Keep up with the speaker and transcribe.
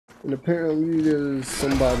And apparently there's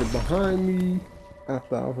somebody behind me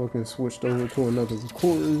after I fucking switched over to another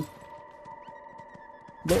recording.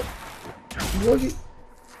 But, look it.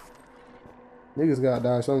 Niggas gotta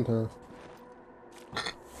die sometime.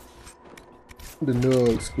 The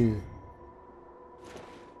nug skin.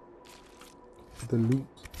 The loot.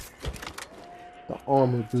 The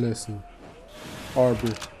armor blessing.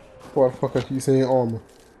 Arbor. Why the fuck I keep saying armor?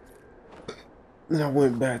 Then I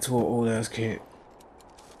went back to an old ass camp.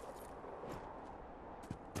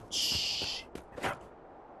 Shh.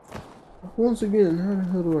 Once again, how the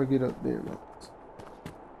hell do I get up there?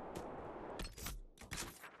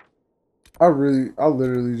 I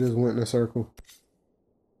literally just went in a circle.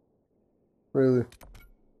 Really.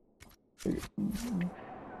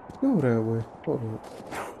 Go that way. Hold on.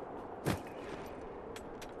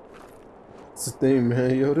 It's the thing,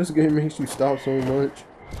 man. Yo, this game makes you stop so much.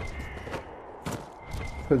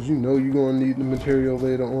 Because you know you're going to need the material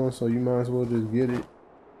later on, so you might as well just get it.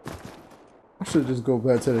 I should just go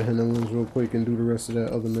back to the Hinterlands real quick and do the rest of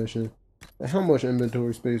that other mission. And how much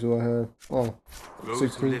inventory space do I have? Oh, Those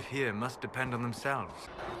 16. who live here must depend on themselves.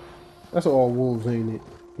 That's all wolves, ain't it?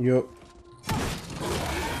 Yup.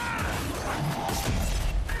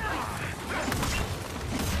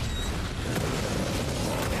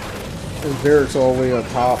 And Varric's all the way up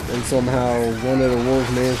top, and somehow one of the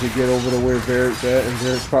wolves managed to get over to where Varric's at, and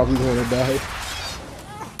Varric's probably gonna die.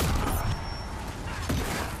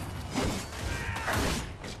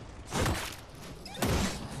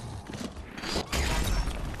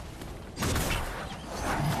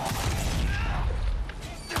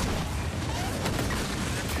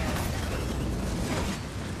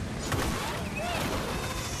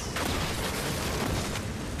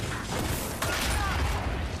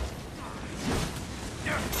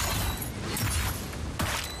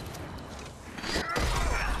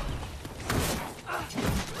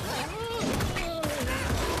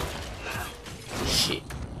 Shit.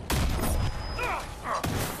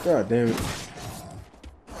 God damn it.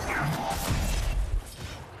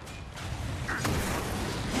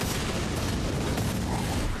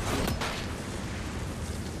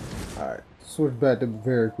 Alright, switch back to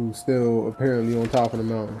Varric, who's still apparently on top of the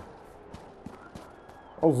mountain.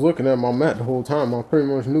 I was looking at my map the whole time. I pretty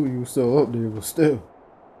much knew you was still up there, but still.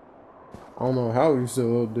 I don't know how he's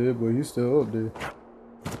still up there, but he's still up there.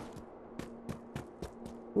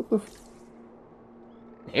 What the f—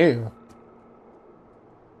 damn.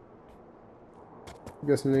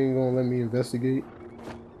 Guessing they ain't gonna let me investigate.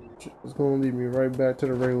 It's gonna lead me right back to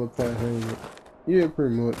the regular platform. Yeah,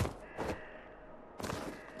 pretty much.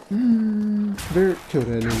 Varric, kill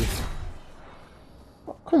that nigga.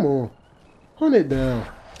 Oh, come on. Hunt it down.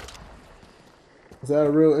 Is that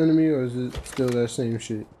a real enemy or is it still that same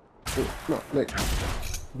shit? Oh, no, like,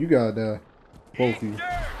 you gotta die. Both of you.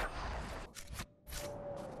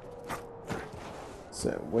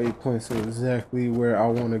 Set waypoints to exactly where I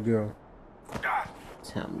want to go.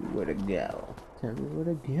 Tell me where to go. Tell me where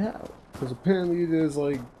to go. Because apparently there's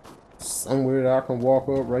like somewhere that I can walk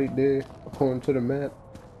up right there according to the map.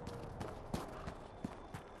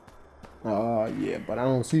 Yeah, but I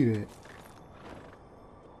don't see that.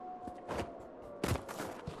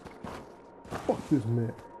 Fuck this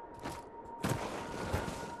map.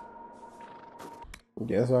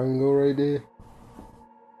 Guess I can go right there.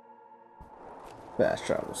 Fast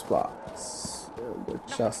travel spots.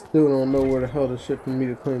 Which I still don't know where the hell the shit for me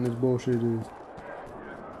to claim this bullshit is.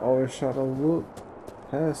 Always try to look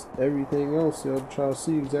past everything else, yo, to try to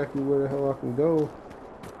see exactly where the hell I can go.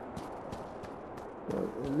 But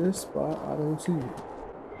in this spot, I don't see it.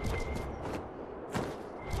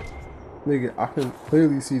 Nigga, I can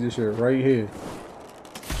clearly see this shit right here.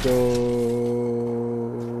 So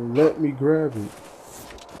let me grab it.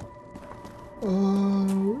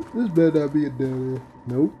 This better not be a dead end.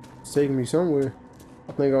 Nope. It's taking me somewhere.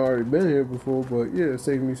 I think I already been here before, but yeah, it's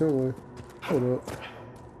taking me somewhere. Hold up.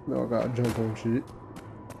 No, I gotta jump on shit.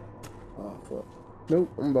 Oh, fuck.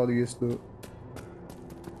 Nope, I'm about to get stuck.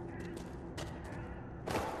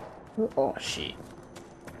 Oh, shit.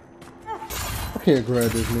 I can't grab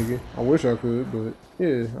this nigga. I wish I could, but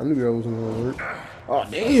yeah, I knew that wasn't gonna work. Oh,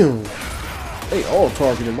 damn. They all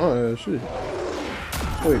targeted my ass, shit.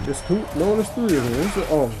 Wait, there's two? No, there's three of them.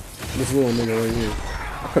 Oh, this little nigga right here.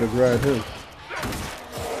 I could have grabbed him.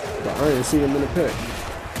 But I didn't see him in the pack.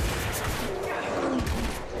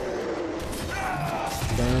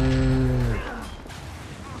 Damn.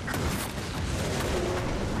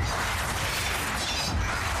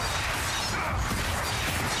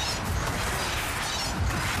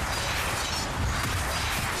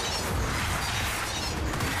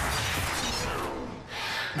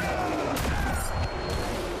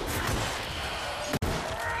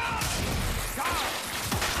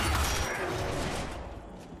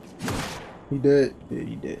 He dead? Yeah,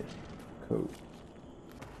 he dead. Cool.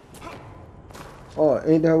 Oh,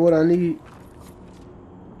 ain't that what I need?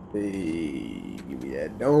 Hey, give me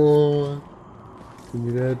that dawn. Give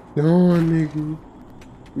me that dawn, nigga.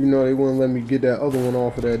 You know they wouldn't let me get that other one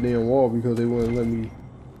off of that damn wall because they wouldn't let me.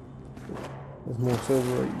 There's more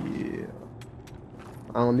silver. Yeah.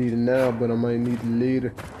 I don't need it now, but I might need it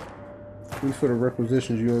later. At least for the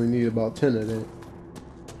requisitions, you only need about 10 of that.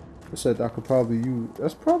 I said I could probably use.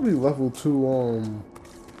 That's probably level 2.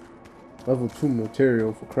 Level 2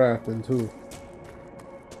 material for crafting too.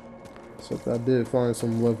 Except I did find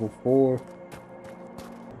some level 4.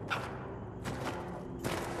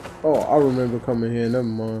 Oh, I remember coming here. Never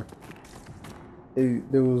mind.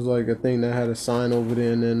 There was like a thing that had a sign over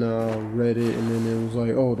there, and then read it, and then it was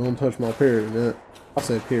like, "Oh, don't touch my pyramid." And then I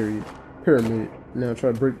said, "Period, pyramid." Now I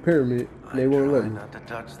try to break pyramid, and they won't let me. Not to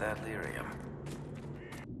touch that lyrium.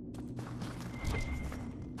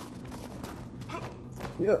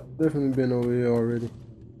 Yep, definitely been over here already.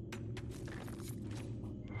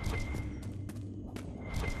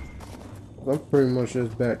 I'm pretty much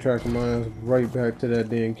just backtracking my ass right back to that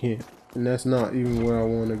damn camp, and that's not even where I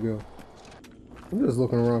want to go. I'm just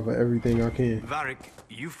looking around for everything I can. Varric,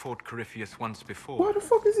 you fought Corypheus once before. Why the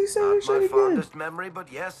fuck is he saying Not shit my again? fondest memory,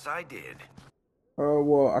 but yes, I did.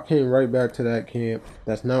 Well, I came right back to that camp.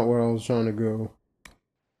 That's not where I was trying to go.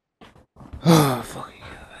 Ah, fucking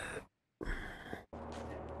God.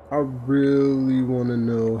 I really want to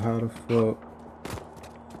know how the fuck.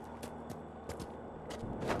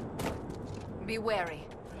 Be wary.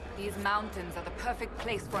 These mountains are the perfect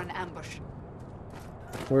place for an ambush.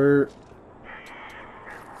 Where?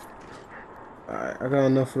 I got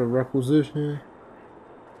enough for the requisition.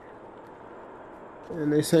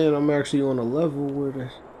 And they saying I'm actually on a level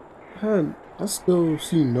where I still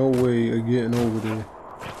see no way of getting over there.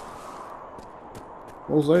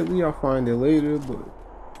 Most likely I'll find it later, but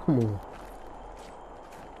come on.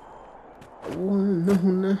 I wanna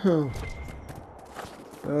know now.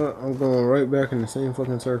 I'm going right back in the same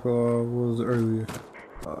fucking circle I was earlier.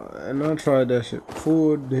 And I tried that shit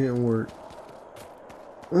before, it didn't work.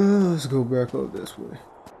 Let's go back up this way.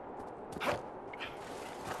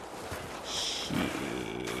 Shit.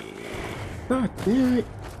 God damn it.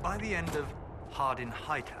 By the end of Hardin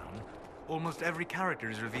Hightown, almost every character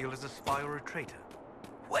is revealed as a spy or a traitor.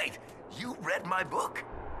 Wait, you read my book?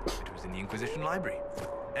 It was in the Inquisition library.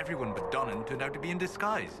 Everyone but Donnan turned out to be in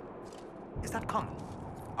disguise. Is that common?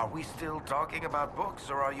 Are we still talking about books,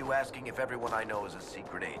 or are you asking if everyone I know is a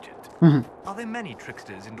secret agent? Are there many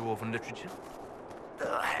tricksters in dwarven literature?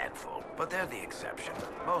 A handful, but they're the exception.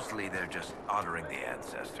 Mostly they're just honoring the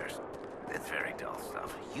ancestors. It's very dull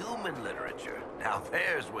stuff. Human literature. Now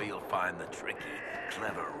there's where you'll find the tricky,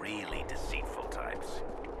 clever, really deceitful types.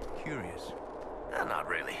 Curious. Not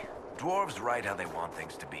really. Dwarves write how they want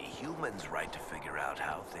things to be. Humans write to figure out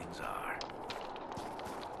how things are.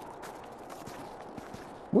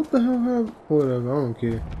 What the hell happened? Whatever, I don't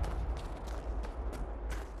care.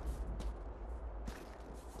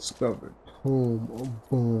 Discovered. Home of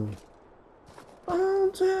Bone.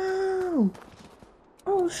 Bonetown!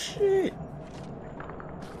 Oh shit!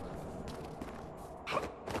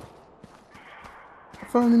 I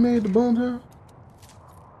finally made the Bonetown.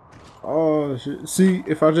 Oh shit. See,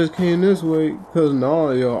 if I just came this way, cause nah,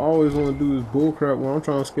 yo, I always want to do this bullcrap when I'm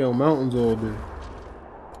trying to scale mountains all day.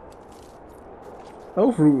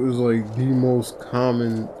 Elfroot is like the most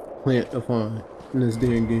common plant to find in this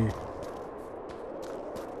damn game.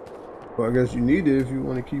 But I guess you need it if you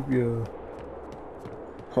want to keep your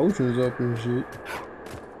potions up and shit.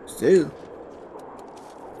 Still.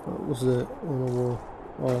 What's that on the wall?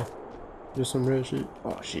 Oh, just some red shit.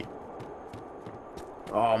 Oh shit.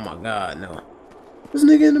 Oh my god, no. This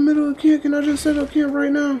nigga in the middle of camp, can I just set up camp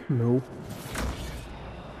right now? No.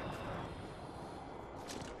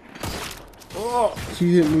 Oh,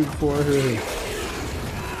 he hit me before I hit him.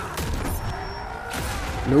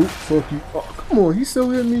 Nope, fuck you. Oh, come on, he still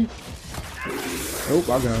hit me. Nope,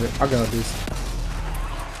 I got it. I got this.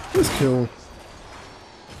 Let's kill him.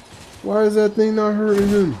 Why is that thing not hurting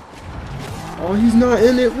him? Oh, he's not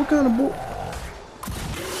in it. What kind of bull?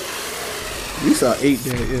 At least I ate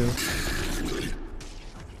that, yeah.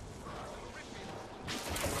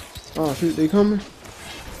 Oh shit, they coming?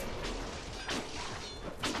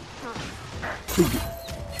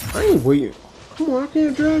 I ain't waiting. Come on, I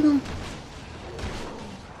can't drag him.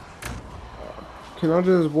 Can I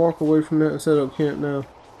just walk away from that and set up camp now?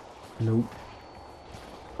 Nope.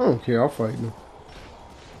 I don't care, I'll fight him.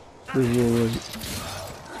 This little like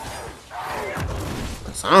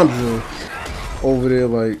Cassandra over there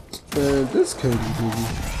like, man, this killed me, baby.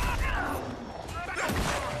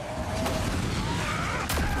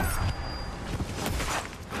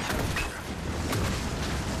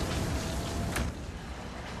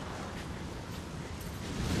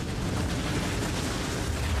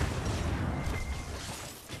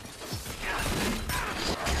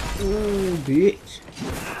 Bitch.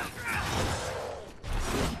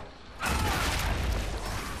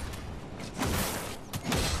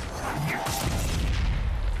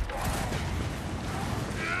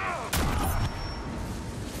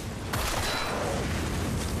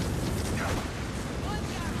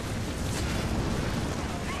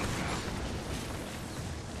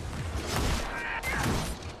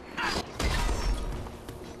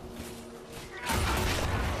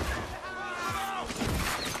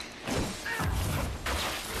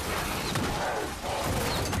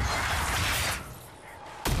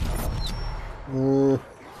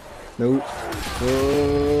 Nope.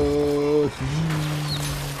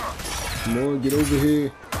 Come on, get over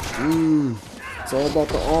here. It's all about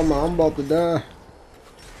the armor. I'm about to die.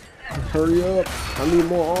 Hurry up. I need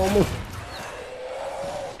more armor.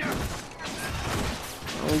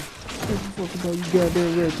 What the fuck about you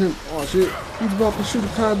goddamn red temp? Oh shit. He's about to shoot a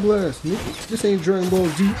time blast. Nigga, this ain't Dragon Ball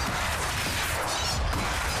Z.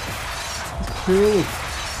 Really?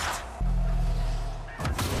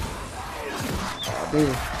 Oh,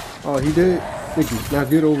 damn. Oh, he did? Thank you. Now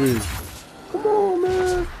get over here. Come on,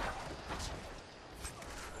 man.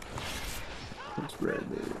 What's right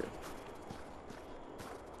there?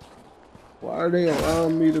 Why are they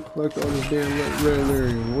allowing me to collect all this damn red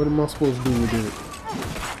area? What am I supposed to do with it?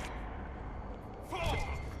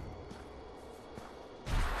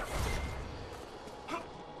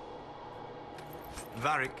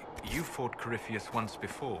 Varric, you fought Corypheus once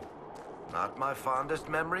before. Not my fondest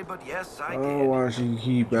memory, but yes, I I don't did. know why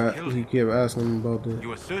he kept asking him about that. You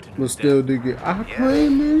were certain. But still did get. I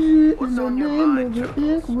claim this shit in the name of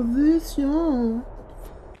the Inquisition.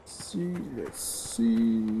 Let's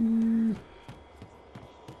see.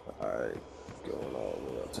 Alright, going all the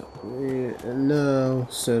way up to red, and now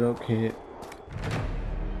set up camp.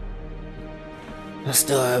 I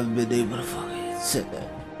still haven't been able to fucking set that,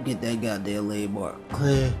 get that goddamn landmark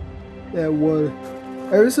clear. That water.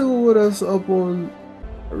 Every single one that's up on,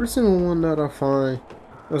 every single one that I find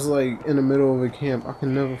that's like in the middle of a camp, I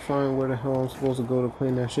can never find where the hell I'm supposed to go to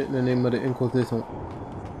claim that shit in the name of the Inquisition.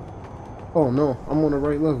 Oh no, I'm on the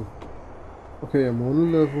right level. Okay, I'm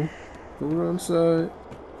on the level. Go around the side.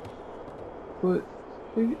 But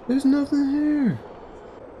there's nothing here.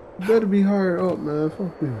 You better be higher up, man.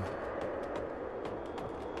 Fuck you.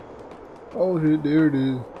 Oh shit, there it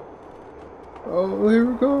is. Oh, here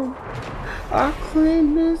we go. I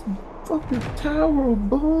claim this fucking tower of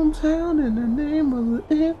Bonetown in the name of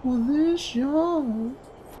the Inquisition.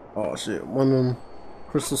 Oh shit, one of them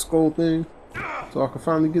crystal skull things. So I can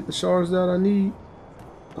finally get the shards that I need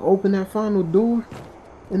to open that final door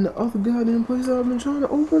in the other goddamn place I've been trying to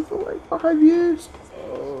open for like 5 years.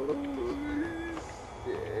 Oh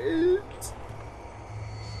shit.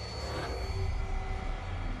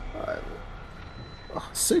 Alright.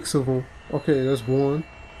 6 of them. Okay, that's 1.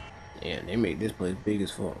 Damn, they made this place big as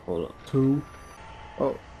fuck. Hold up. 2.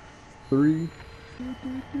 Oh. 3.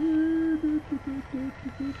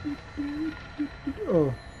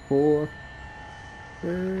 Oh. 4.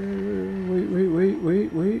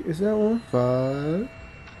 Wait. Is that one? 5.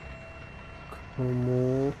 Come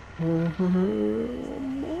on.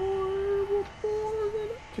 One more.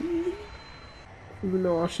 Even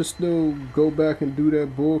though I should still go back and do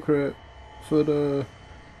that bullcrap for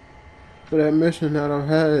that mission that I've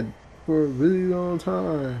had for a really long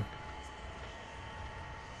time.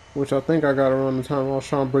 Which I think I got around the time I was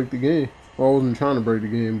trying to break the game. Well, I wasn't trying to break the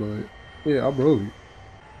game, but yeah, I broke it.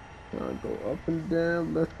 I go up and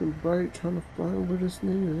down, left and right, trying to find where this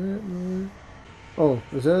thing is at, man. Oh,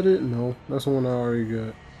 is that it? No, that's the one I already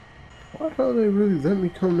got. Why the hell they really let me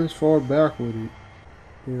come this far back with it?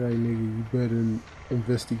 They're like, nigga, you better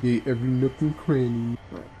investigate every nook and cranny.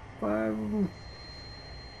 Like 5 of them.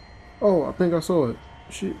 Oh, I think I saw it.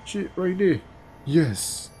 Shit, right there.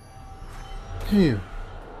 Yes. Damn.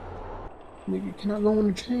 Nigga, can I go on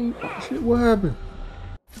the chain? Oh, shit, what happened?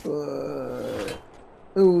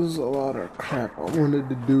 It was a lot of crap I wanted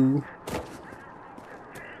to do.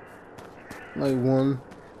 Like 1,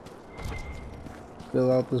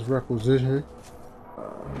 fill out this requisition.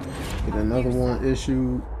 Get another one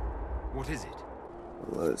issued. What is it?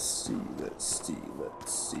 Let's see.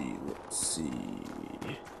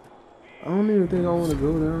 I don't even think I want to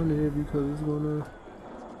go down there because it's gonna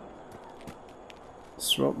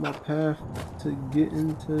disrupt my path to get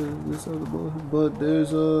into this other building. But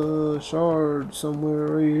there's a shard somewhere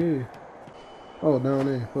right here. Oh, down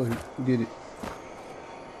there. Fuck it. Get it.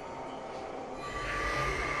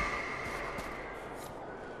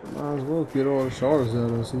 Might as well get all the shards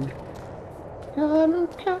that I see. Got 'em.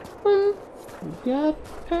 Got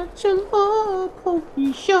patch 'em up,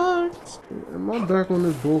 pokey shots. Am I back on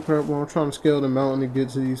this bullcrap where I'm trying to scale the mountain to get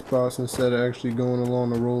to these spots instead of actually going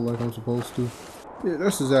along the road like I'm supposed to? Yeah,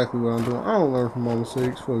 that's exactly what I'm doing. I don't learn from my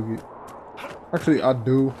mistakes. Fuck it. Actually, I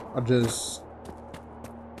do. I just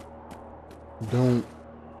don't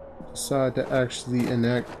decide to actually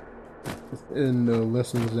enact in the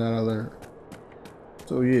lessons that I learned.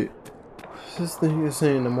 So yeah, this thing is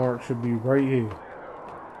saying the mark should be right here.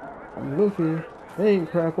 I'm looking. They ain't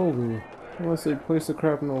crap over here. Unless they place the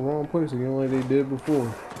crap in the wrong place again like they did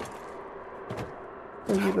before.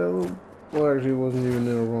 Look at that little... Well, actually, it wasn't even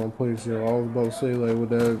in the wrong place, yo. I was about to say, like,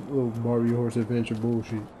 with that little Barbie horse adventure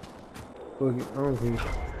bullshit. Look, I don't care.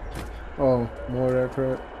 Oh, more of that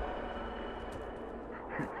crap.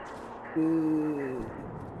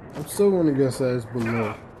 I'm still gonna guess that it's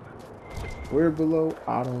below. Where below?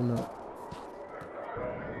 I don't know.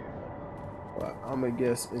 But I'm gonna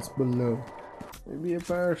guess it's below. Maybe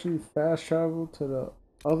if I actually fast travel to the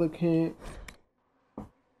other camp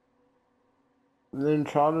and then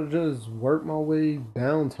try to just work my way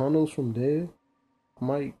down tunnels from there, I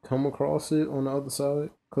might come across it on the other side.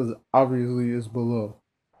 Because obviously it's below.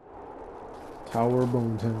 Tower of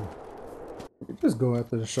Bonetown. Just go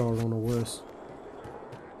after the shard on the west.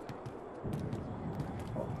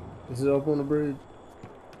 Is it up on the bridge?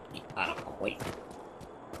 I don't quite.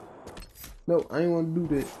 No, I ain't want to do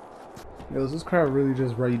that. Yo, is this crowd really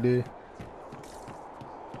just right there? Is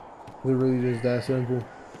it really just that simple?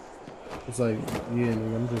 It's like, yeah,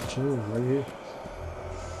 nigga, I'm just chilling right here.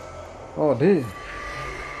 Oh, damn.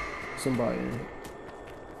 Somebody in here.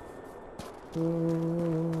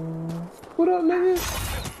 What up, nigga?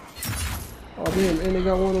 Oh, damn, and they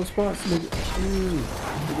got one of those spots, nigga.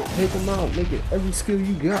 Nigga, take them out, nigga. Every skill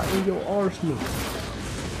you got in your arsenal.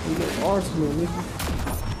 In your arsenal, nigga.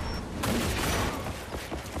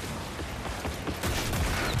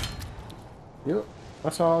 Yep,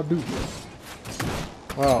 that's how I do.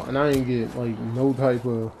 Wow, and I ain't get like no type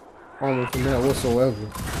of armor from that whatsoever.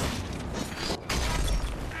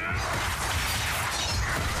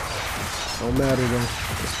 Don't matter though.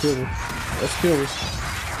 Let's kill her. Let's kill her.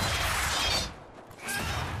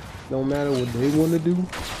 Don't matter what they want to do.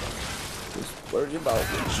 Just worry about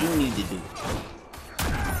what you need to do.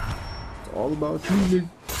 It's all about you, nigga.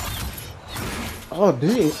 Oh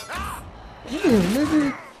damn. Damn,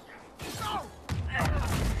 nigga.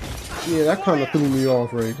 Yeah, that kind of threw me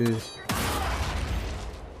off right there.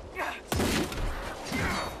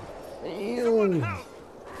 Damn.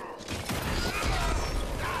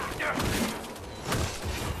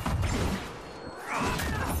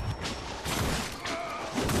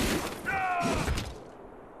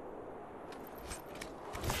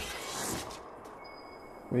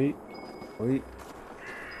 Wait.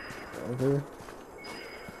 Okay.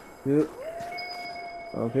 Yep.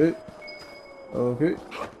 Okay.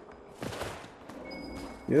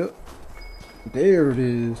 Yep. There it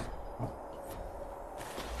is.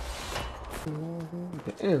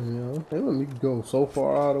 Damn, yo. They let me go so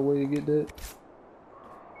far out of the way to get that.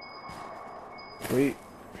 Wait.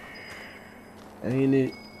 Ain't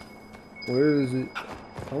it? Where is it?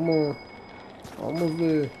 Come on. Almost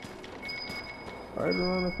there. Right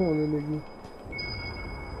around the corner, nigga.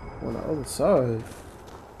 On the other side.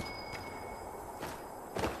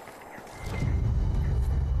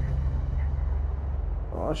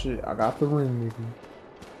 Oh shit, I got the ring, nigga.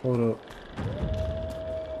 Hold up.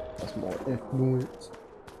 That's more influence.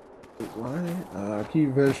 Why? I keep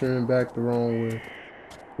venturing back the wrong way.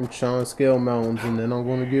 I'm trying to scale mountains and then I'm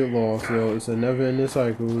gonna get lost, yo. It's a never-ending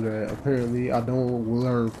cycle that apparently I don't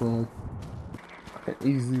learn from. I can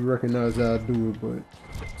easily recognize that I do it, but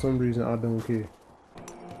for some reason I don't care.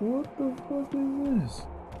 What the fuck is this?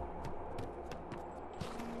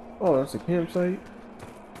 Oh, that's a campsite?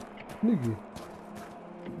 Nigga.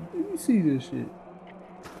 Let me see this shit.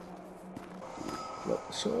 Look,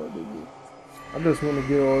 sure, nigga. I just want to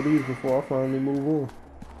get all these before I finally move on.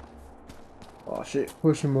 Oh shit,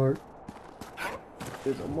 question mark.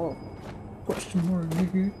 There's a mark. Question mark,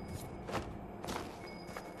 nigga.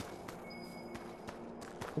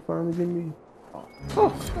 They finally give me.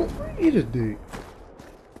 Oh, eat a dick.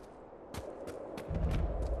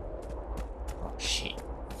 Oh shit.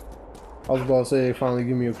 I was about to say they finally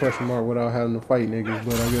give me a question mark without having to fight niggas,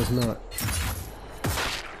 but I guess not.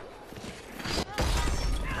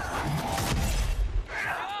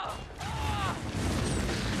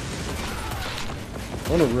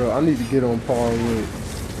 On the real, I need to get on par with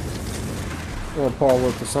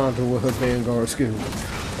Cassandra with her Vanguard skill.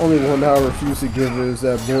 Only one that I refuse to give her is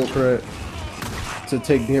that bullcrap to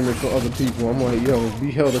take damage for other people. I'm like, yo,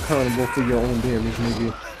 be held accountable for your own damage,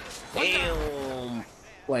 nigga. Damn.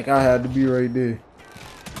 Like I had to be right there.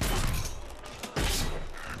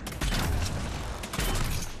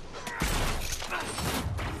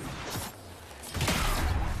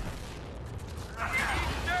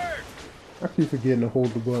 I keep forgetting to hold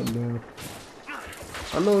the button down.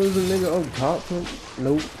 I know there's a nigga up top, but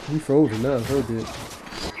nope, he frozen now. So good.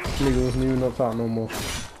 Nigga wasn't even up top no more.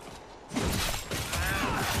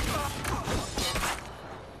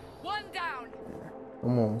 One down.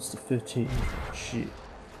 I'm almost to 15. Shit.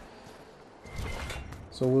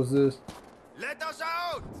 So what's this? Let us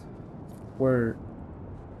out! Word.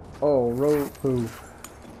 Oh, road poo.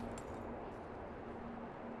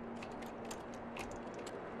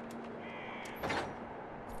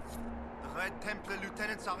 Red Templar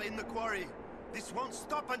lieutenants are in the quarry. This won't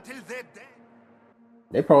stop until they're dead.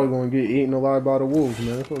 They probably gonna get eaten alive by the wolves,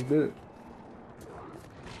 man. That's what's good.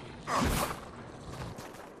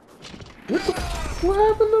 What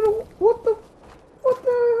happened to the? What the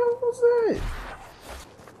hell was that?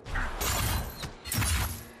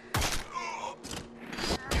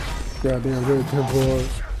 Goddamn red Templars.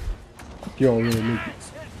 Y'all little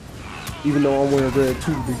niggas. Even though I'm wearing red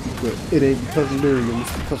too, but it ain't because of Lyrium,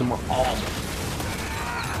 it's because of my armor.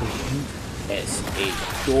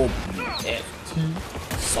 USAWFT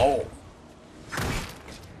Soul.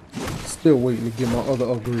 Still waiting to get my other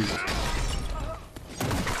upgrades.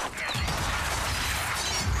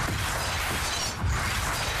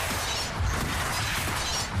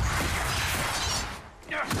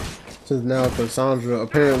 Since now Cassandra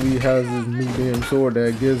apparently has this new damn sword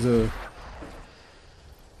that gives a...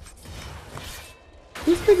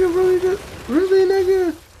 This nigga really just... Really,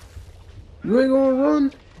 nigga? You ain't gonna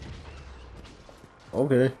run?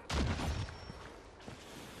 Okay.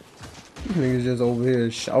 These niggas just over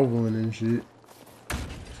here shoveling and shit.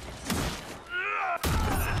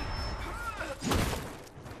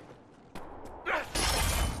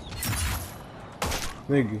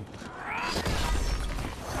 Nigga.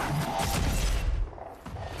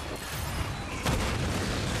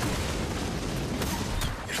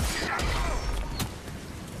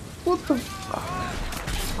 What the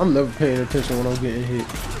f- I'm never paying attention when I'm getting hit.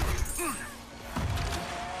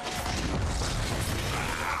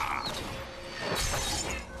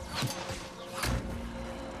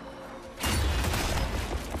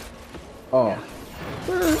 Oh.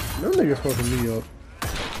 Man, them niggas fucking me up.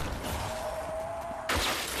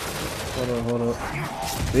 Hold up.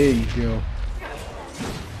 There you go.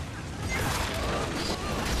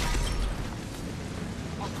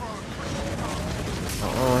 I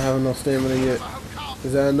don't have enough stamina yet.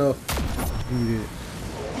 Is that enough? You did.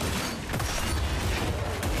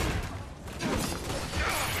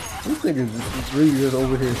 These niggas is really just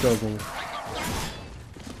over here struggling.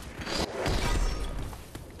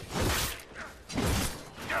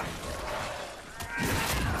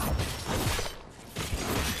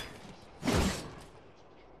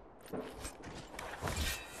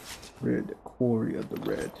 Red the quarry of the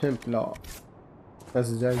Red Templar. That's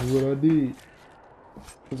exactly what I did.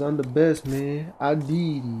 Cause I'm the best, man. I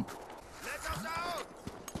did it.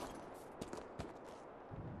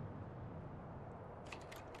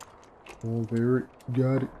 Oh, Barrett.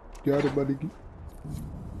 Got it. Got it, buddy.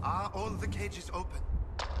 Are all the cages open?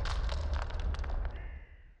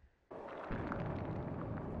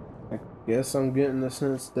 I guess I'm getting the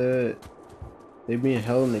sense that they being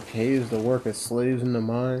held in the caves to work as slaves in the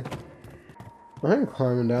mine. I ain't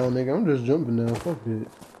climbing down, nigga. I'm just jumping down. Fuck it.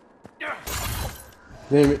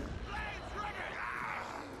 Damn it.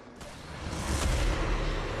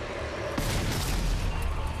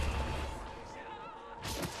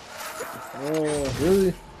 Oh,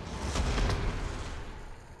 really?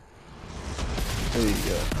 There you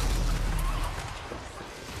go.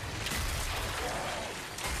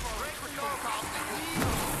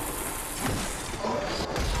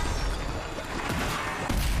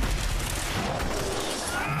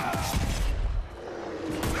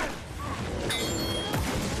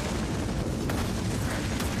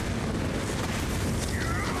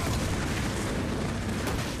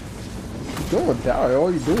 You're gonna die.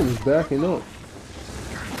 All you're doing is backing up.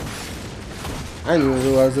 I didn't even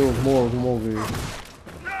realize there was more of them over here.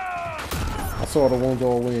 I saw the ones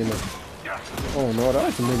all the way in there. Oh no, that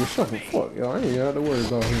was a nigga shuffle. Fuck, yo, I ain't even have to worry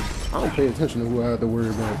about him. I don't pay attention to who I have to worry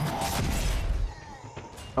about.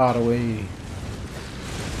 Out of the way.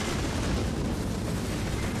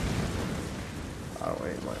 Out of the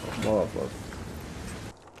way, like a motherfucker.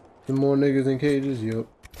 Some more niggas in cages? Yup.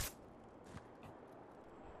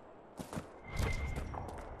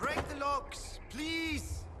 Break the locks,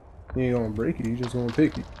 please. He ain't gonna break it, he just gonna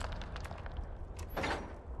pick it.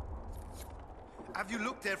 Have you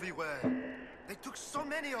looked everywhere? They took so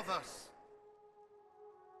many of us.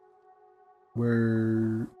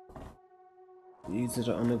 Where these are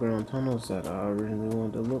the underground tunnels that I originally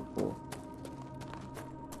wanted to look for.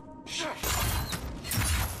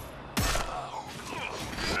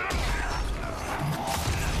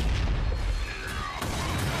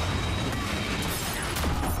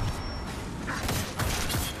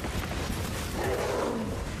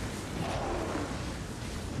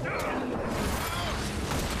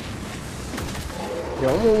 Yo,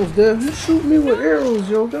 I'm almost dead. Who shoot me with arrows,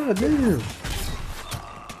 yo? God damn.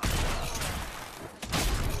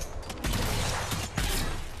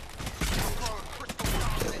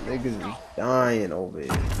 Niggas is dying over here.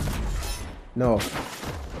 No.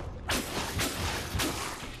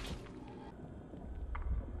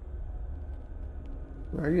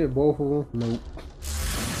 I get both of them? Nope.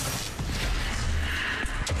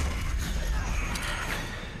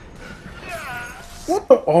 What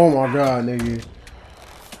the? Oh my god, nigga.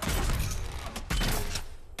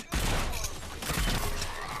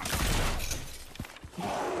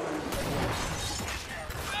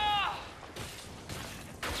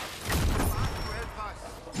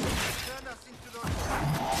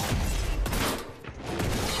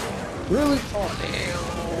 Really? Oh damn.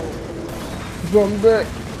 He brought me back.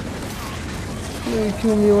 He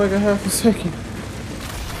killed me in like a half a second.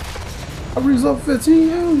 I reached up 15,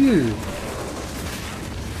 hell yeah.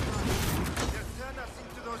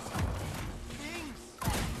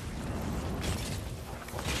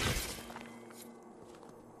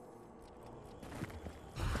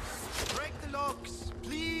 Break the locks,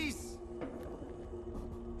 please.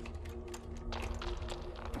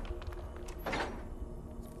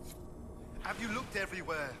 Have you looked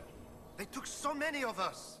everywhere? They took so many of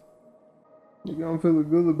us. Nigga, I'm feeling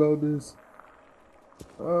good about this.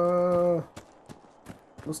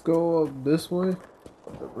 Let's go up this way.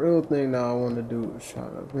 But the real thing now I want to do is try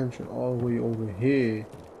to venture all the way over here.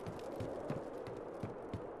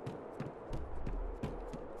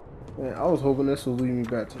 Man, I was hoping this would lead me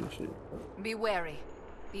back to the shit. Be wary.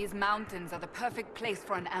 These mountains are the perfect place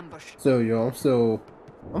for an ambush. So, yo, I'm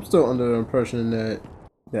still under the impression that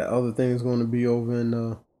that other thing is going to be over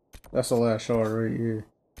in that's the last shard right here.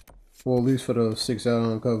 Well, at least for the 6 out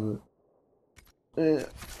uncovered. And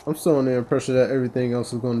I'm still under the impression that everything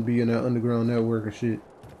else is going to be in that underground network and shit.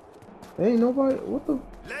 Ain't nobody. What the?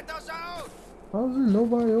 Let us out! How's there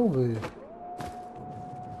nobody over here?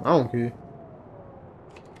 I don't care.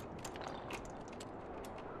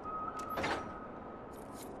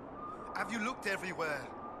 Have you looked everywhere?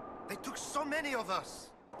 They took so many of us.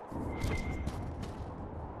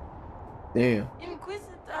 Damn.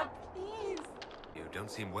 Inquisitor, please. You don't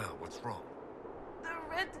seem well. What's wrong? The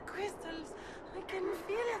red crystals, I can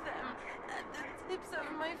feel them at the tips of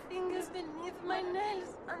my fingers, beneath my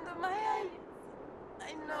nails, under my eyelids.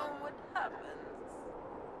 I know what happens.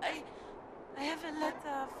 I have a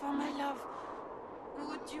letter for my love.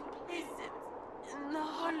 Would you place it in the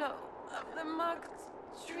hollow of the marked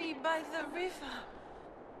tree by the river?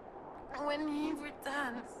 When he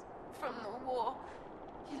returns from the war,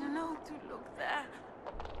 he'll know to look there.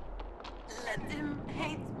 Let him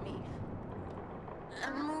hate me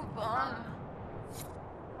and move on.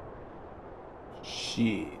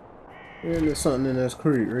 Shit. And there's something in that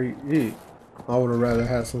creek right here. I would have rather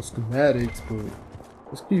had some schematics, but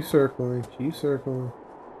let's keep circling. Keep circling.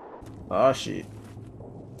 Ah, shit.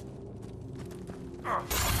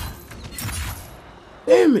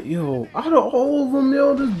 Damn it, yo. Out of all of them,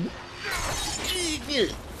 yo,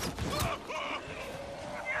 this.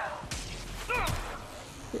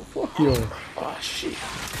 Fuck yo. Ah, shit.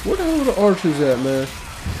 Where the hell are the archers at, man?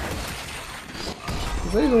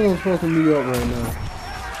 'Cause they the ones fucking me up right now.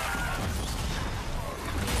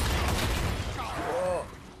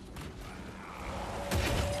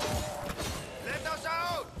 Let us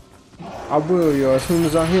out! I will, yo, as soon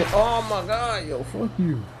as I hit. Oh my god, yo, fuck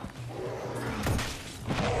you.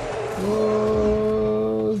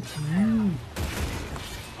 Fuck you.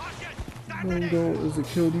 I'm gonna go is to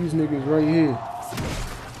kill these niggas right here.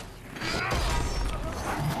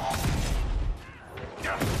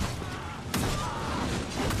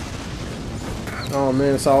 Oh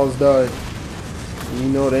man, Solid's died. And you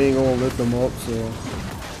know they ain't gonna lift them up, so.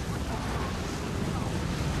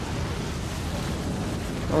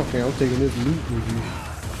 Okay, I'm taking this loot with you.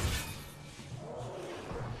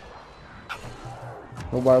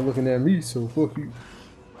 Nobody looking at me, so fuck you.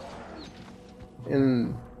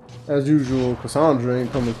 And as usual, Cassandra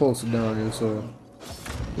ain't coming closer down here, so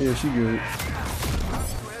yeah, she good.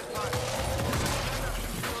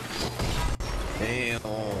 Damn.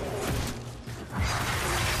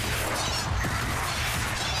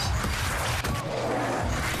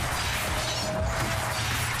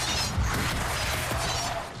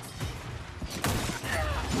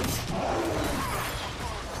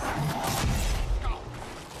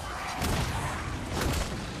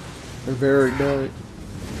 And Varric died.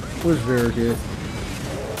 Where's Varric at?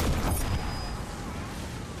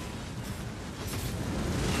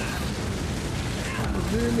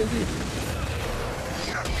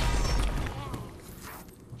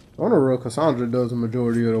 On the real, Cassandra does the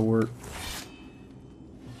majority of the work.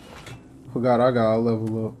 Forgot I gotta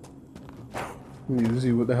level up. Need to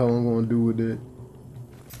see what the hell I'm gonna do with it.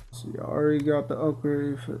 See, I already got the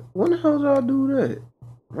upgrade for. When the hell did I do that?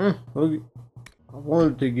 Okay. I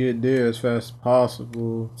wanted to get there as fast as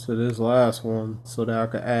possible to this last one so that I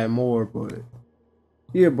could add more, but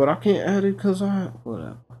yeah, but I can't add it because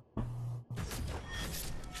whatever.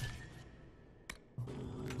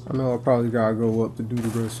 I know I probably gotta go up to do the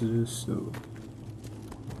rest of this, so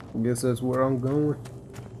I guess that's where I'm going.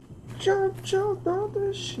 Jump, don't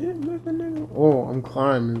this shit make a nigga. Oh, I'm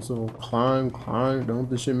climbing, so climb. Don't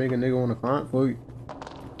this shit make a nigga wanna climb? Fuck it.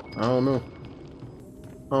 I don't know.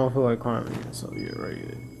 I don't feel like climbing yet, so yeah, right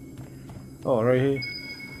here. Oh, right here.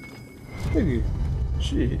 Nigga,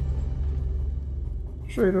 shit.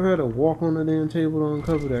 Straight up had to walk on the damn table to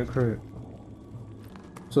uncover that crap.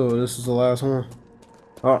 So this is the last one.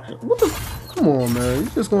 What the? Come on, man. You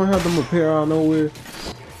just gonna have them appear out of nowhere?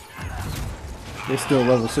 They still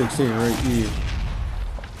level 16, right? Yeah.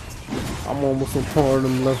 I'm almost on par of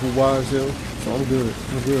them level wise hill, so I'm good.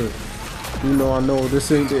 I'm good. You know, I know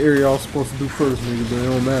this ain't the area I was supposed to do first, nigga, but it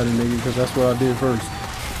don't matter, nigga, because that's what I did first.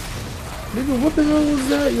 Nigga, what the hell was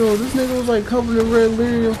that, yo? This nigga was like covered in red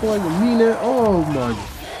lyrium for like a minute. Oh my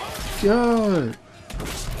god.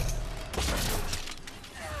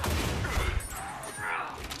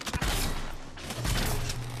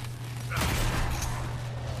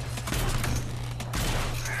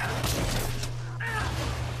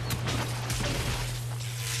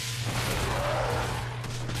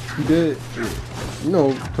 He did, you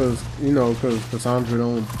know, cause Cassandra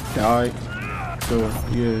don't die, so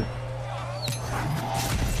yeah.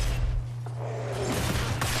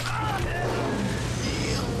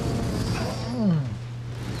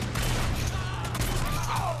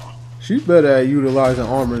 She's better at utilizing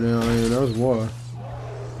armor than I am, that's why.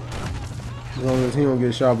 As long as he don't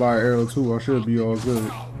get shot by an arrow too, I should be all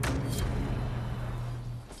good.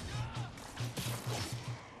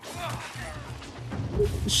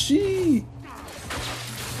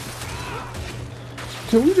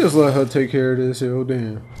 Can we just let her take care of this, yo?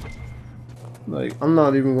 Damn. Like, I'm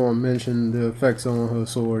not even gonna mention the effects on her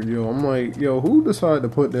sword, yo. I'm like, yo, who decided to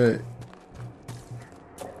put that?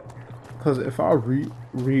 Cause if I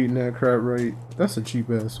reading that crap right, that's a cheap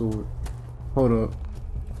ass sword. Hold up.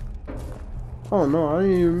 Oh no, I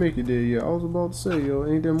didn't even make it there yet. I was about to say, yo,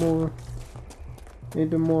 ain't there more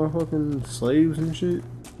fucking slaves and shit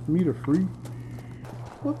for me to free?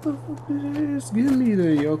 What the fuck did they just give me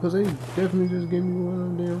there, yo? Cause they definitely just gave me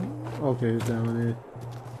one of them. Okay, it's down there.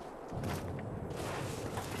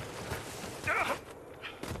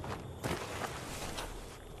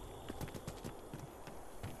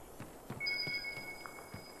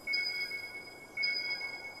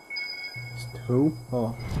 It's two?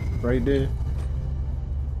 Oh, right there.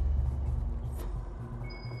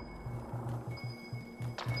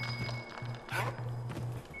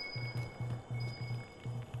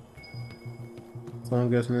 So I'm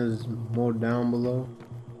guessing there's more down below.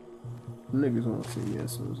 Niggas won't see me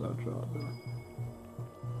as soon as I drop though.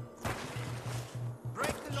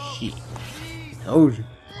 Shit. Told you.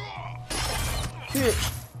 Bitch.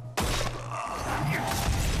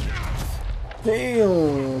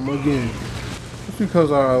 Damn, again. It's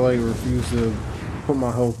because I like refuse to put my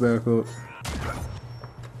health back up.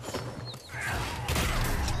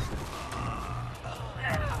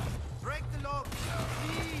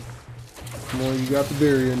 Come on, you got the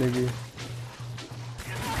barrier, nigga.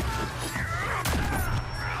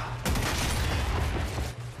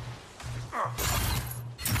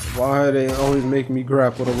 Why are they always making me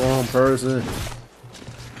grapple the wrong person?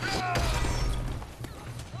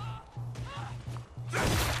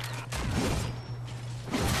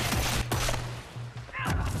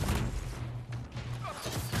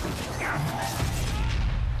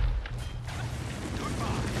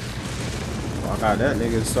 Oh, I got that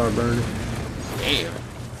nigga to start burning. Damn.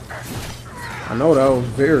 I know that was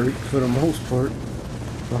Varric for the most part.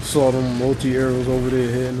 I saw them multi-arrows over there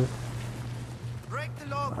hitting them. Alright,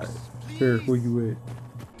 Varric, where you at?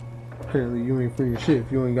 Apparently you ain't freeing shit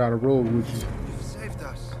if you ain't got a roll with you. You've saved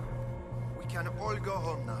us. We can all go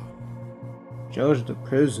home now. Judge the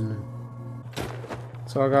prisoner.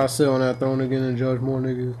 So I gotta sit on that throne again and judge more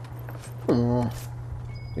niggas. Come on.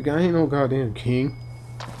 Nigga, I ain't no goddamn king.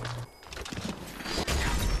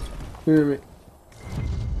 Hear me?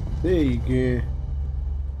 There you go.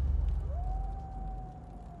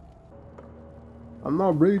 I'm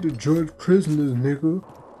not ready to judge prisoners, nigga.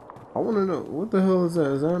 I wanna know, what the hell is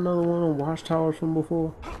that? Is that another one of Watchtowers from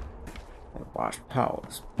before?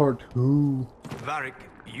 Watchtowers, part 2. Varric,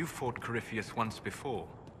 you fought Corypheus once before,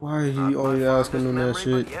 Why is Not he my always asking fondest them that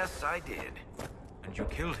memory, shit? but yes, I did. and you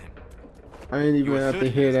killed him. I ain't even You have to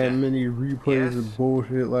asserted hear his that death. many replays Yes. of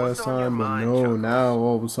bullshit last What's on your time, but mind, no, Chuckles? now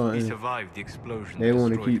all of a He sudden survived the explosion they that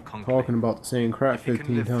want to destroyed keep the conclave. talking about the same crap If he can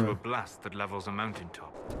 15 live through a times. blast that levels a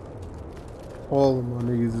mountaintop, All of my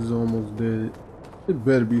niggas is almost dead. It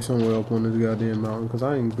better be somewhere up on this goddamn mountain, because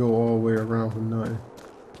I ain't go all the way around for nothing.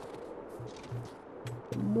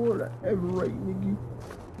 More than ever right, nigga.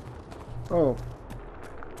 Oh.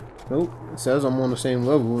 Nope. It says I'm on the same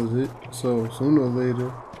level as it, so sooner or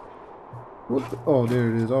later. What the? Oh,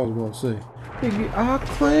 there it is. I was about to say. Nigga, I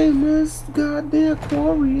claim this goddamn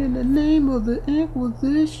quarry in the name of the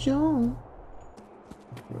Inquisition.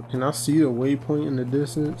 Can I see the waypoint in the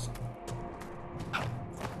distance?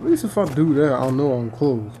 At least if I do that, I'll know I'm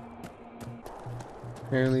close.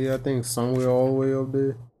 Apparently, I think somewhere all the way up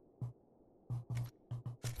there.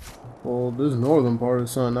 Well, this northern part of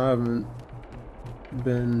the sun I haven't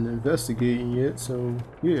been investigating yet, so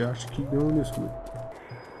yeah, I should keep doing this one.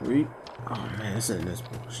 Wait. Oh man, it's in this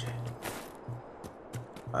bullshit.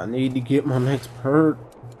 I need to get my next perk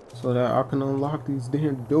so that I can unlock these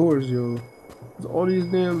damn doors, yo. All these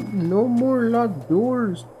damn no more locked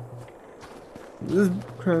doors. This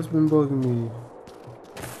crap's been bugging me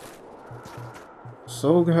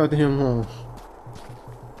so goddamn long.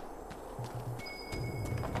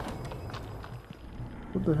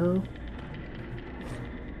 What the hell?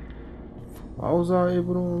 How was I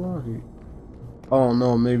able to unlock it? Oh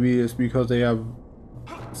no, maybe it's because they have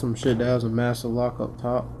some shit that has a master lock up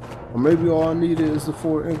top. Or maybe all I needed is the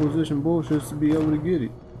 4 Inquisition bullshits to be able to get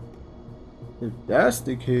it. If that's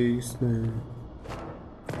the case, then...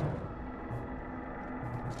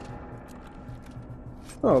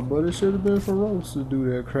 Oh, but it should have been for Rose to do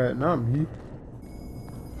that crap, not me.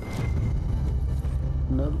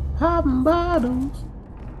 Another popping bottles.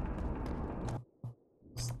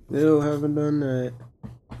 Still haven't done that.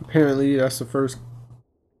 Apparently, that's the first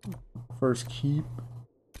keep.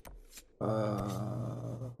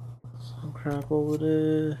 Some crap over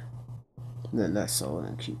there. And then that's sold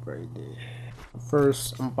and keep right there.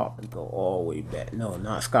 First, I'm about to go all the way back. No,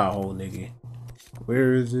 not Skyhole, nigga.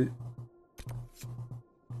 Where is it?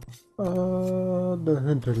 The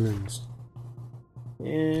hinterlands.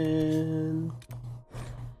 And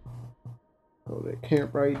oh, that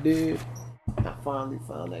camp right there. I finally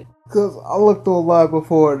found that. Cause I looked online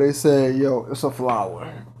before. They said, "Yo, it's a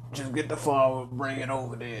flower. Just get the flower, bring it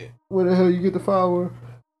over there." Where the hell you get the flower?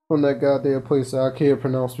 From that goddamn place that I can't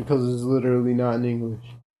pronounce because it's literally not in English.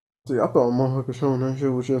 See, I thought motherfucker showing that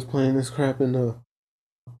shit was just playing this crap in the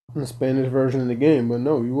Spanish version of the game, but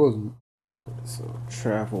no, he wasn't. So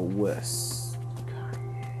travel west.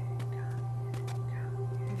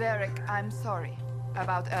 Varric, I'm sorry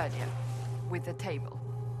about earlier with the table.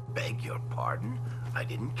 Beg your pardon? I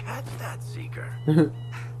didn't catch that, Seeker.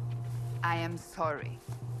 I am sorry.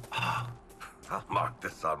 I'll mark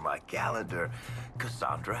this on my calendar.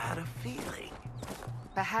 Cassandra had a feeling.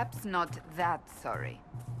 Perhaps not that sorry.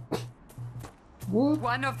 What?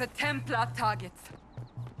 One of the Templar targets.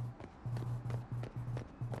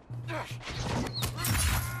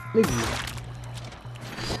 Nigga.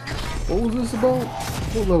 What was this about?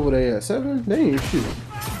 What level they at? 7? They ain't shit.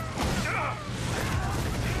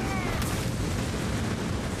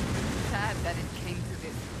 Sad that it came to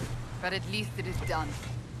this, but at least it is done.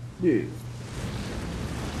 Yeah.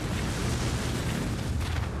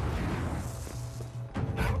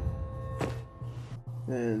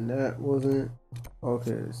 And that wasn't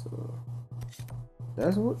okay. So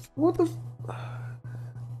that's what the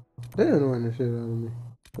they're annoying the shit out of me.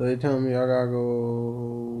 So they telling me I gotta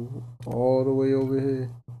go all the way over here.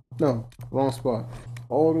 No, wrong spot.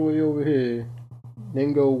 All the way over here,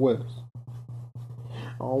 then go west.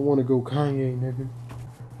 I don't want to go Kanye, nigga.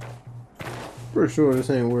 Pretty sure this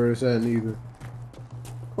ain't where it's at neither.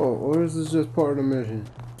 Oh, or is this just part of the mission?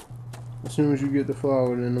 As soon as you get the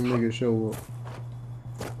flower, then them niggas show up.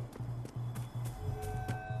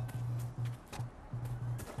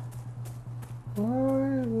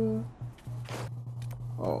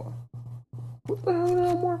 Oh. What the hell did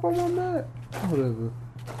I mark on my map? Whatever.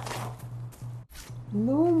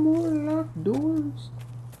 No more locked doors.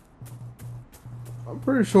 I'm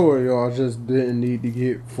pretty sure y'all just didn't need to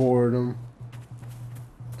get 4 of them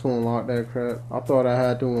to unlock that crap. I thought I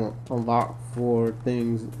had to unlock 4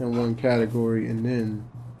 things in one category and then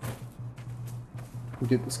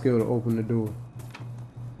get the skill to open the door.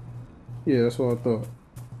 Yeah, that's what I thought.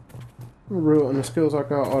 Real, and the skills I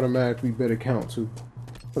got automatically better count too.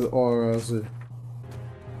 Or else it.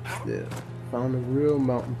 Yeah. Found a real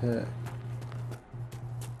mountain path.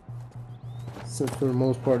 Since for the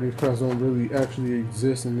most part these crafts don't really actually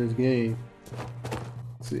exist in this game.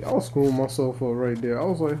 See, I was screwing myself up right there. I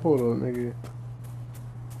was like, hold on, nigga.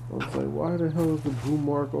 I was like, why the hell is the blue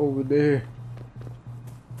mark over there?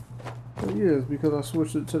 But yeah, it's because I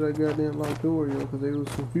switched it to that goddamn locked door, yo, because they was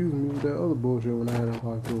confusing me with that other bullshit when I had that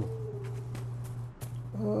locked door.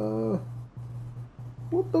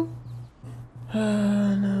 What the?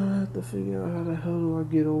 Now I have to figure out how the hell do I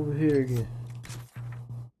get over here again.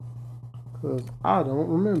 Because I don't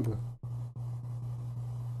remember.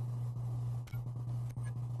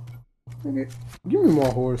 Nigga, give me my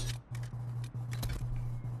horse.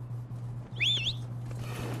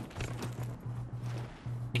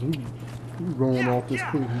 You rolling off this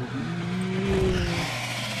quick, nigga.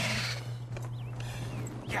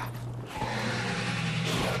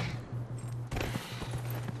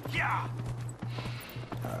 Yeah.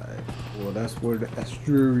 Alright, well that's where the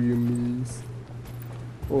Astrarium is.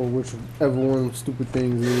 Or whichever one of them stupid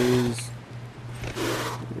things it is.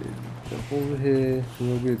 Jump over here.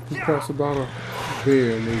 We'll get too close about a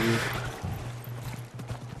bear, nigga.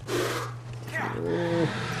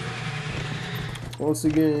 Once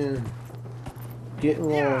again, getting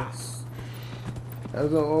lost.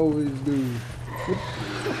 As I always do.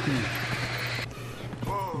 Fuck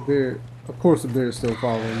you. Bear. Of course the bear's still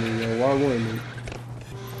following me, yo. Why wouldn't he?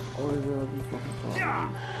 Always gotta be fucking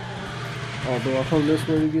following me. Oh, do I come this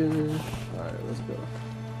way to get in? Alright, let's go.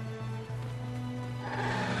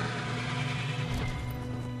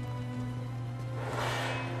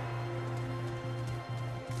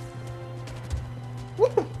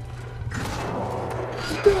 What the?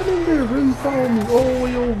 This guy in there really following me all the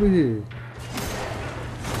way over here.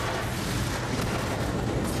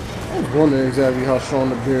 I was wondering exactly how strong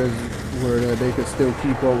the bears were that they could still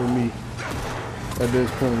keep up with me at this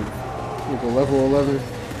point. With the level 11.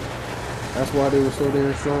 That's why they were so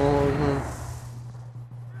damn strong all the time.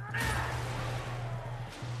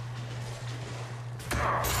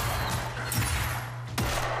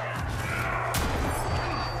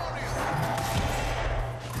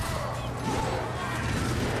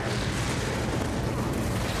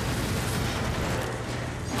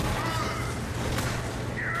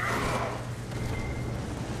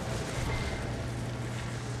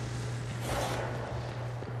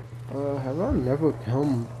 Have I never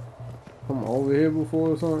come over here before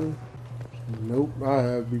or something? Nope, I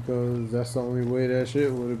have, because that's the only way that shit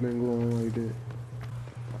would have been going like that.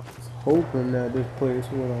 I was hoping that this place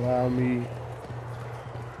would allow me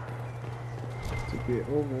to get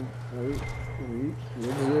over. Wait,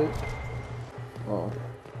 what is it? Oh,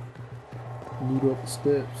 loot up the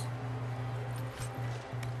steps.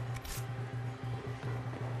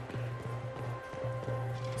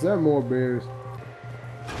 Is that more bears?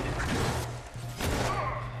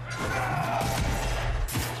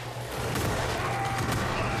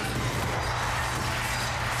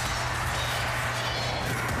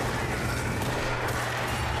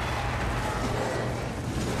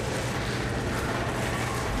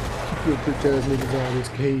 Good bitch ass niggas out of this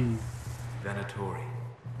cave. Venatori.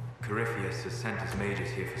 Corypheus has sent his mages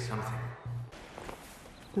here for something.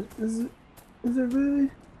 Is it really?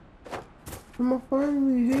 Am I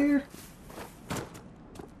finally here?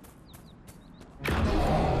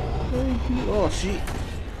 Thank you. Oh shit.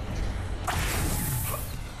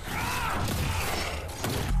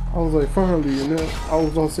 I was like finally, and then I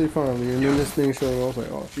was gonna say finally, and then this thing showed up. I was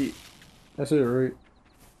like, oh shit. That's it, right?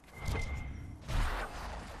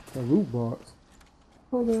 A loot box.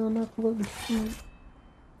 Oh, they are not collecting shit.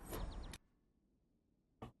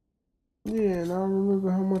 Yeah, and I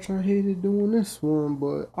remember how much I hated doing this one,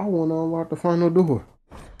 but I want to unlock the final door.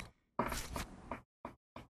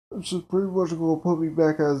 Which is pretty much gonna put me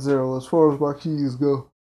back at 0 as far as my keys go.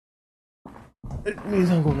 It means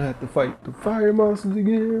I'm gonna have to fight the fire monsters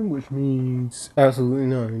again, which means absolutely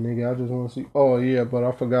nothing, nigga. I just want to see. Oh yeah, but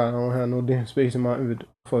I forgot I don't have no damn space in my inventory.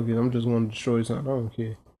 Fuck it, I'm just gonna destroy something. I don't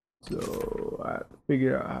care. So I have to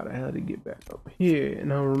figure out how the hell to get back up here,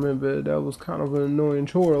 and I remember that was kind of an annoying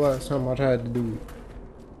chore last time I tried to do it.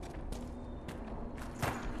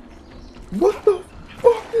 What the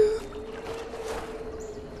fuck is?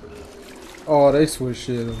 Oh, they switched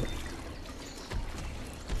shit up.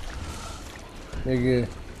 Nigga,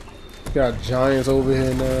 got giants over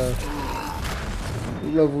here now.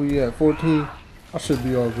 What level you at? 14? I should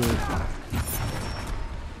be all good.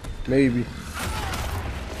 Maybe.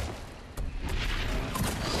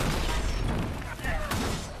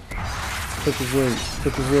 Put his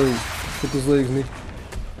legs, nigga.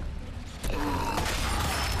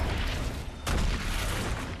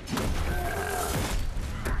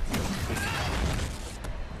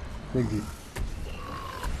 Nigga.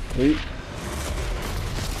 Wait.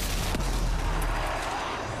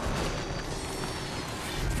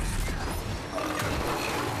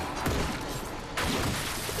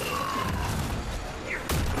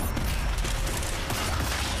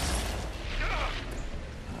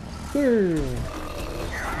 Damn.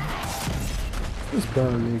 Let's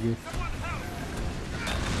burn, nigga.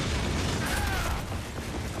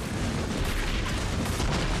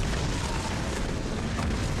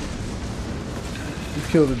 We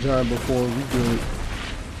killed a giant before, we good.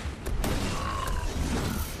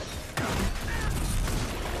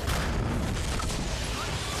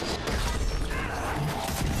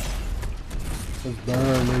 Let's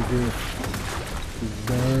burn, nigga. Let's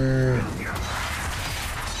burn.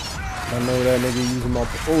 I know that nigga using my...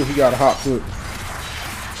 Oh, he got a hot foot.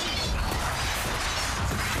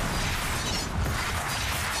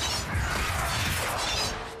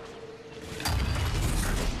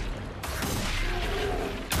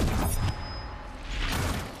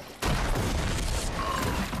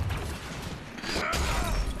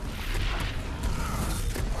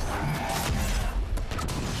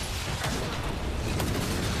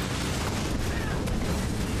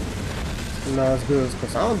 Nah, it's good,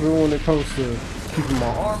 because I'm good when it comes to keeping my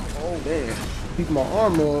arm. Oh damn, keeping my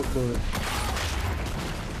armor up, but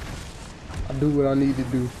I do what I need to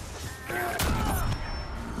do.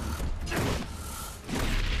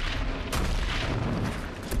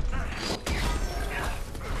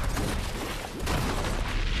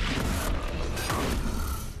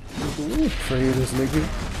 Ooh, afraid of this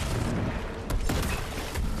nigga.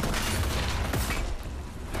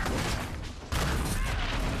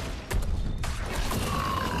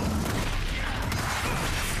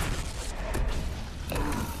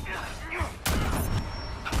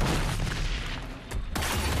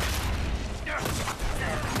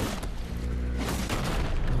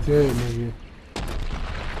 Dead nigga.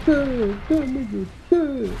 Dead nigga,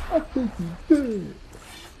 dead. I think he's dead.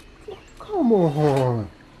 Come on.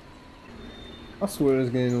 I swear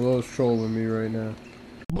this game loves trolling me right now.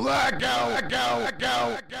 Blackout!